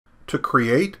To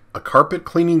create a carpet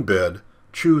cleaning bid,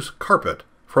 choose Carpet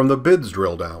from the Bids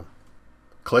drill-down.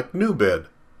 Click New Bid.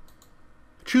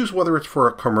 Choose whether it's for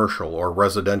a commercial or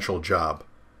residential job.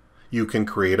 You can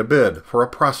create a bid for a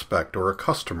prospect or a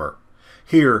customer.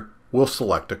 Here, we'll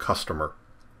select a customer.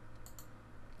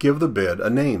 Give the bid a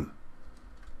name.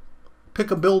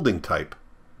 Pick a building type.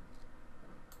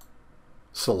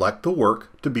 Select the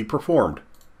work to be performed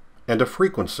and a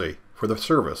frequency for the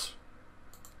service.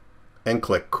 And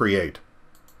click Create.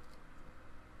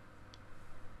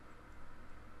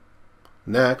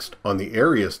 Next, on the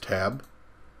Areas tab,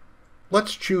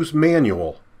 let's choose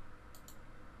Manual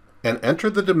and enter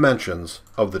the dimensions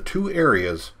of the 2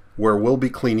 areas where we'll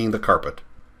be cleaning the carpet.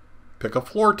 Pick a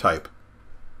floor type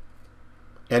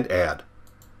and add.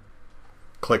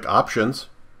 Click Options,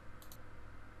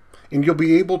 and you'll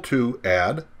be able to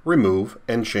add, remove,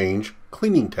 and change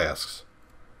cleaning tasks.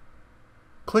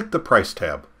 Click the Price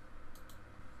tab,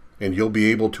 and you'll be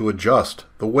able to adjust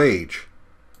the wage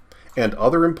and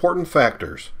other important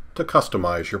factors to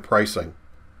customize your pricing.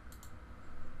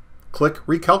 Click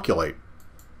Recalculate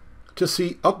to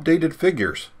see updated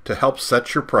figures to help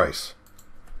set your price.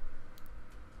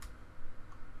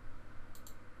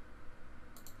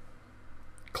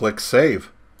 Click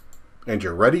Save, and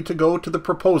you're ready to go to the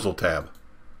Proposal tab.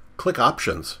 Click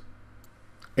Options,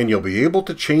 and you'll be able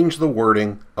to change the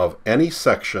wording of any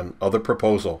section of the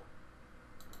proposal.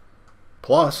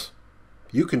 Plus,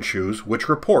 you can choose which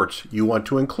reports you want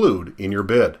to include in your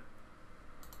bid.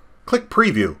 Click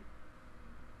Preview,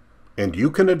 and you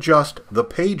can adjust the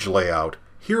page layout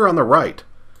here on the right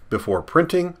before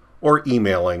printing or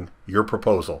emailing your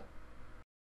proposal.